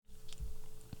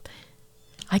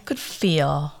I could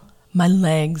feel my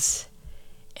legs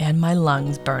and my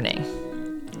lungs burning.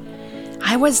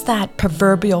 I was that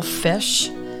proverbial fish,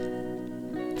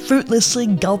 fruitlessly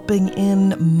gulping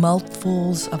in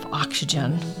mouthfuls of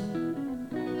oxygen.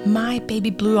 My baby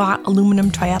blue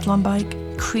aluminum triathlon bike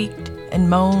creaked and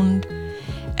moaned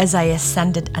as I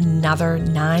ascended another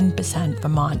 9%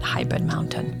 Vermont hybrid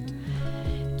mountain.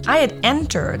 I had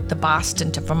entered the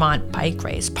Boston to Vermont bike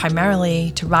race primarily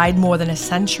to ride more than a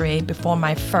century before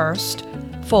my first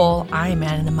full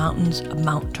Ironman in the mountains of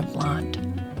Mount Tremblant.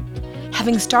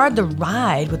 Having started the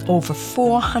ride with over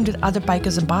 400 other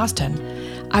bikers in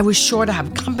Boston, I was sure to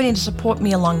have company to support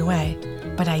me along the way,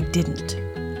 but I didn't.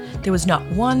 There was not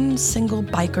one single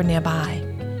biker nearby,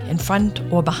 in front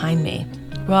or behind me.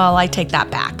 Well, I take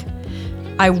that back.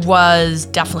 I was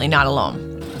definitely not alone.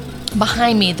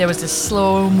 Behind me, there was a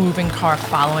slow-moving car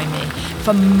following me.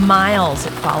 For miles,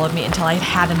 it followed me until I'd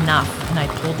had enough and I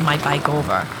pulled my bike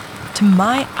over. To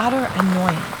my utter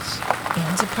annoyance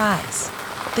and surprise,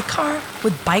 the car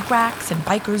with bike racks and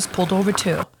bikers pulled over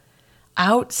too.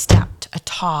 Out stepped a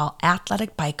tall,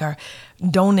 athletic biker,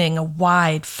 donning a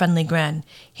wide, friendly grin.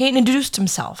 He introduced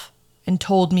himself and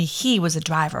told me he was a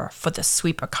driver for the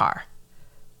sweeper car.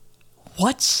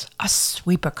 "What's a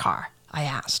sweeper car?" I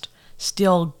asked,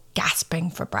 still gasping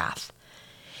for breath.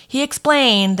 He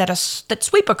explained that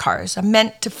sweeper cars are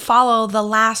meant to follow the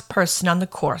last person on the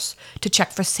course to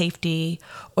check for safety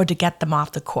or to get them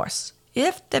off the course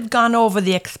if they've gone over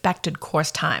the expected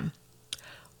course time.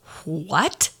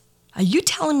 What? Are you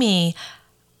telling me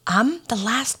I'm the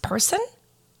last person?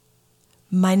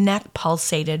 My neck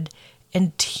pulsated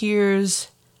and tears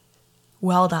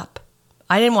welled up.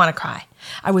 I didn't want to cry.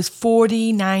 I was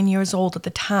 49 years old at the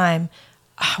time.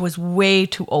 I was way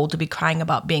too old to be crying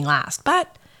about being last,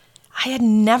 but I had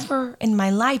never in my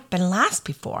life been last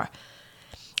before.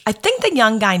 I think the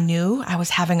young guy knew I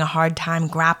was having a hard time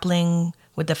grappling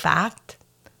with the fact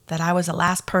that I was the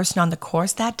last person on the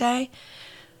course that day.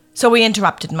 So he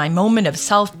interrupted my moment of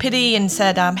self-pity and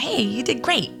said, "Hey, you did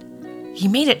great. You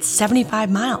made it 75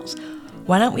 miles.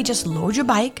 Why don't we just load your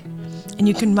bike and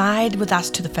you can ride with us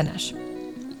to the finish?"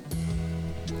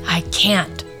 "I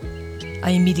can't," I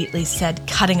immediately said,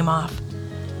 cutting him off.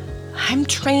 "I'm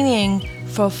training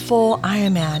for a full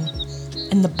Ironman,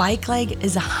 and the bike leg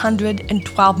is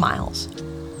 112 miles.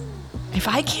 If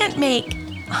I can't make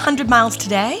 100 miles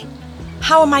today,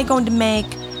 how am I going to make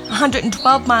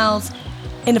 112 miles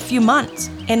in a few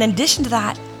months? In addition to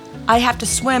that, I have to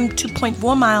swim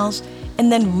 2.4 miles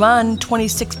and then run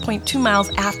 26.2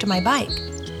 miles after my bike.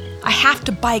 I have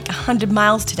to bike 100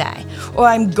 miles today, or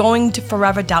I'm going to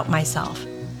forever doubt myself."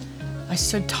 I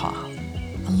stood tall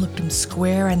and looked him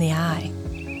square in the eye.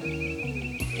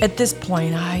 At this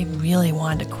point, I really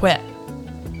wanted to quit,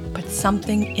 but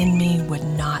something in me would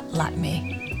not let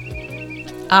me.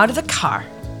 Out of the car,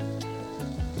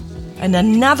 and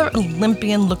another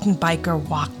Olympian-looking biker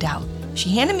walked out.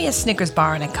 She handed me a Snickers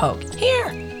bar and a Coke.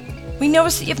 "Here, we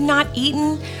noticed that you've not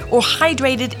eaten or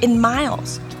hydrated in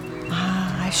miles."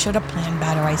 I should have planned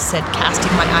better, I said,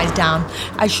 casting my eyes down.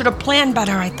 I should have planned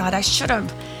better, I thought. I should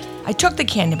have. I took the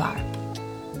candy bar.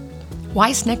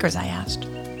 "Why Snickers?" I asked.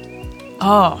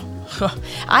 "Oh,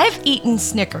 I've eaten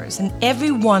Snickers in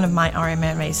every one of my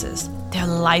Ironman races. They're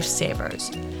lifesavers.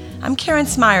 I'm Karen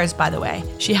Smyers, by the way."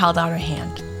 She held out her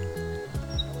hand.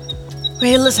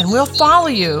 "Hey, listen, we'll follow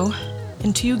you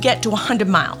until you get to 100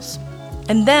 miles.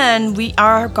 And then we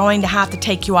are going to have to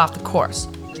take you off the course.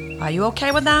 Are you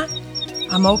okay with that?"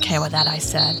 "I'm okay with that," I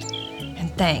said.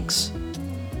 "And thanks."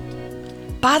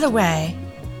 "By the way,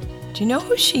 do you know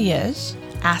who she is?"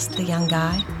 asked the young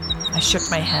guy. I shook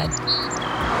my head.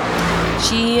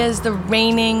 "She is the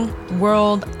reigning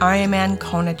world Ironman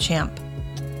Kona champ."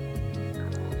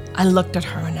 I looked at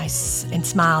her and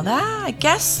smiled. I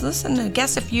guess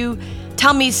if you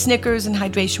tell me Snickers and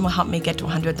hydration will help me get to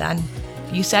 100, then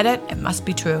if you said it, it must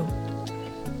be true.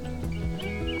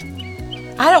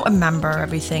 I don't remember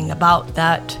everything about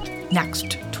that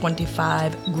next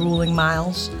 25 grueling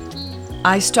miles.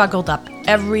 I struggled up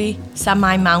every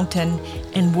semi-mountain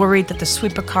and worried that the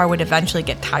sweeper car would eventually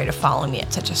get tired of following me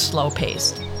at such a slow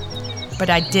pace.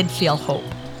 But I did feel hope,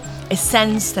 a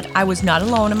sense that I was not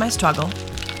alone in my struggle.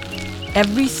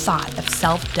 Every thought of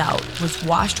self-doubt was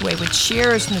washed away with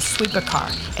cheers in the sweeper car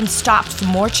and stops for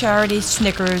more charity,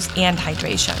 Snickers, and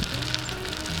hydration.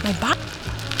 My body,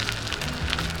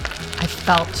 I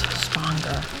felt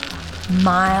stronger.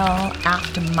 Mile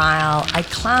after mile, I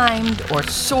climbed or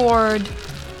soared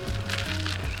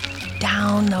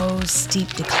down those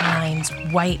steep declines,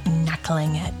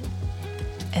 white-knuckling it.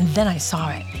 And then I saw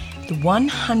it, the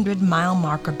 100-mile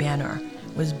marker banner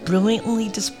was brilliantly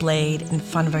displayed in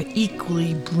front of an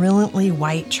equally brilliantly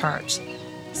white church,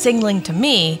 signaling to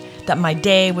me that my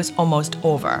day was almost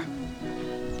over.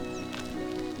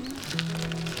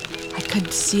 I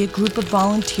could see a group of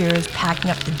volunteers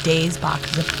packing up the day's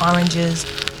boxes of oranges,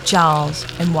 gels,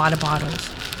 and water bottles.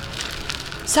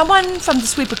 Someone from the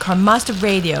sweeper car must have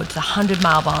radioed to the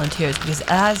 100-mile volunteers, because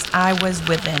as I was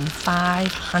within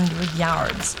 500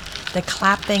 yards, the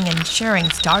clapping and cheering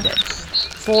started.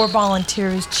 4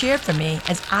 volunteers cheered for me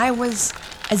as if I was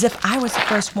the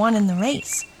first one in the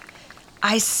race.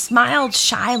 I smiled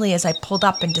shyly as I pulled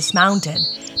up and dismounted.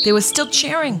 They were still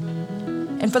cheering.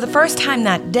 And for the first time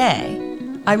that day,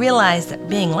 I realized that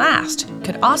being last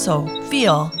could also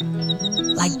feel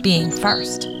like being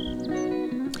first.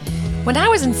 When I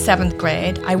was in 7th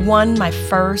grade, I won my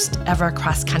first ever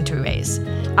cross-country race.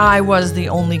 I was the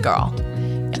only girl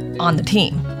on the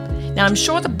team. Now, I'm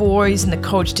sure the boys and the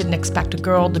coach didn't expect a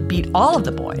girl to beat all of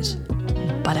the boys,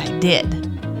 but I did.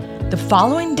 The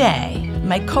following day,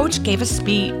 my coach gave a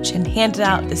speech and handed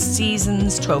out the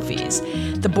season's trophies.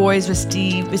 The boys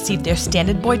received their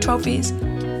standard boy trophies,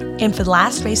 and for the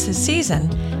last race of the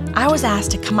season, I was asked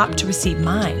to come up to receive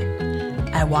mine.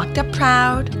 I walked up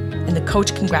proud, and the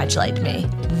coach congratulated me.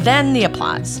 Then the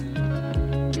applause.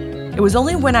 It was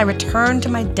only when I returned to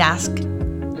my desk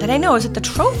that I noticed that the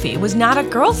trophy was not a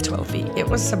girl's trophy. It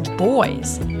was a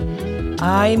boy's.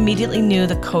 I immediately knew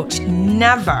the coach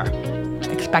never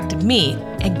expected me,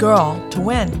 a girl, to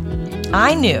win.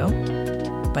 I knew,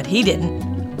 but he didn't.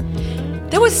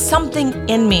 There was something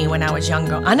in me when I was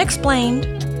younger,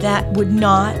 unexplained, that would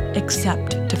not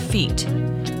accept defeat.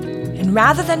 And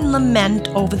rather than lament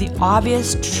over the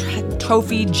obvious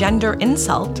trophy gender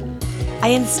insult, I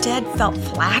instead felt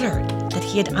flattered that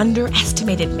he had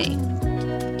underestimated me.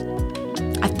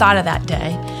 I thought of that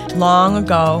day, long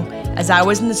ago, as I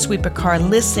was in the sweeper car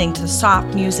listening to the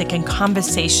soft music and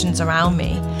conversations around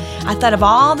me. I thought of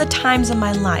all the times in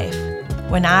my life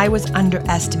when I was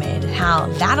underestimated, how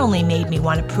that only made me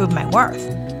want to prove my worth.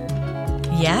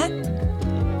 Yet,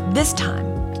 this time,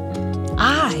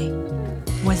 I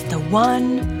was the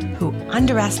one who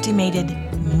underestimated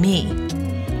me.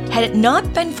 Had it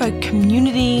not been for a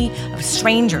community of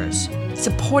strangers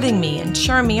supporting me and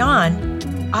cheering me on,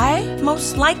 I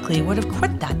most likely would have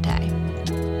quit that day.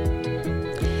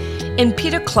 In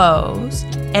Peter Close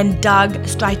and Doug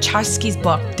Strycharski's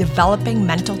book, Developing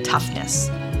Mental Toughness,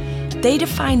 they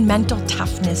define mental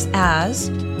toughness as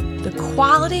the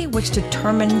quality which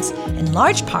determines, in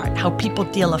large part, how people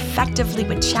deal effectively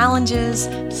with challenges,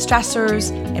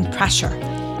 stressors, and pressure,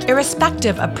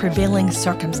 irrespective of prevailing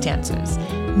circumstances.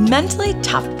 Mentally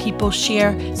tough people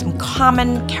share some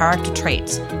common character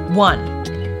traits.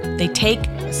 1, they take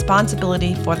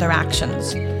responsibility for their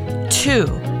actions. 2,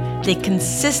 they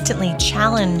consistently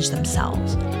challenge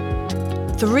themselves.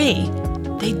 3,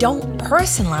 they don't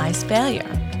personalize failure.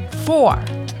 4,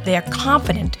 they are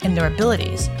confident in their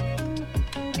abilities.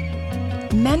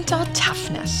 Mental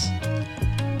toughness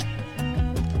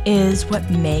is what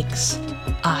makes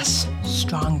us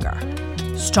stronger.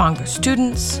 Stronger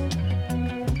students,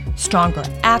 stronger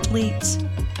athletes,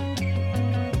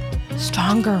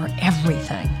 stronger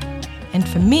everything. And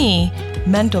for me,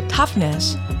 mental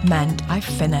toughness meant I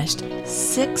finished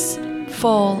 6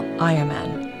 full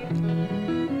Ironman.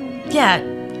 Yet,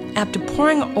 after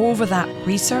poring over that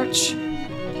research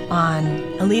on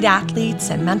elite athletes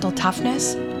and mental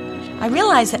toughness, I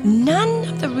realized that none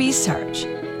of the research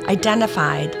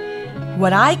identified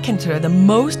what I consider the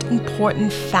most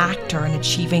important factor in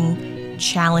achieving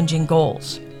challenging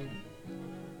goals.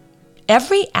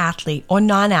 Every athlete or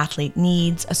non-athlete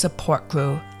needs a support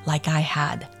group like I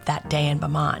had that day in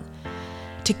Vermont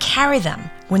to carry them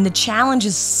when the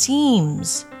challenges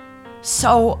seems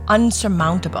so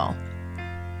unsurmountable.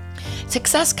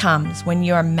 Success comes when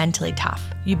you're mentally tough.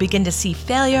 You begin to see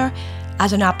failure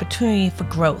as an opportunity for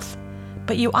growth.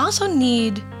 But you also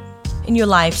need in your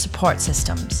life support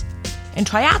systems. In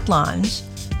triathlons,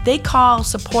 they call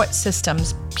support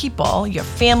systems people, your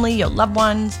family, your loved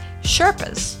ones,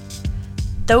 Sherpas.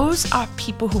 Those are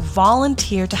people who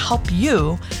volunteer to help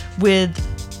you with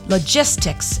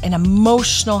logistics and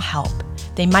emotional help.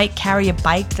 They might carry a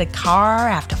bike to the car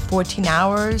after 14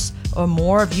 hours or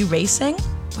more of you racing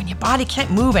when your body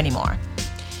can't move anymore.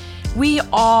 We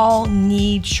all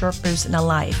need Sherpas in a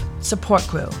life support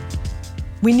group.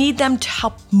 We need them to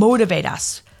help motivate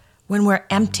us when we're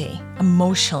empty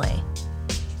emotionally.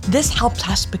 This helps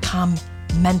us become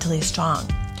mentally strong.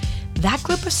 That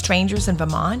group of strangers in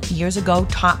Vermont years ago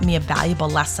taught me a valuable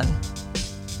lesson.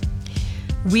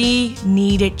 We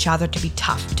need each other to be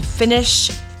tough, to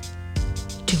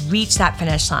reach that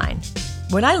finish line.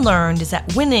 What I learned is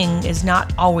that winning is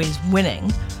not always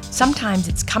winning. Sometimes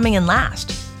it's coming in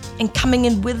last and coming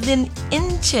in within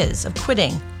inches of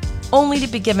quitting, only to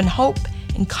be given hope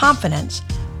and confidence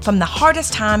from the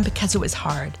hardest time because it was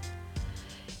hard.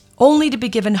 Only to be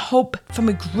given hope from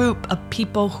a group of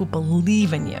people who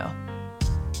believe in you.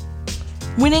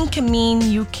 Winning can mean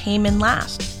you came in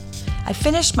last. I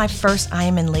finished my first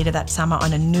Ironman later that summer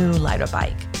on a new lighter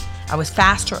bike. I was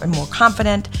faster and more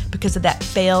confident because of that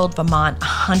failed Vermont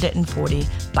 140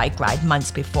 bike ride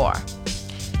months before.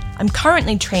 I'm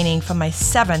currently training for my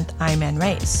 7th Ironman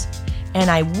race,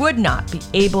 and I would not be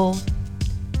able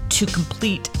to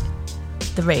complete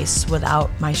the race without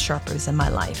my Sherpas in my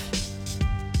life.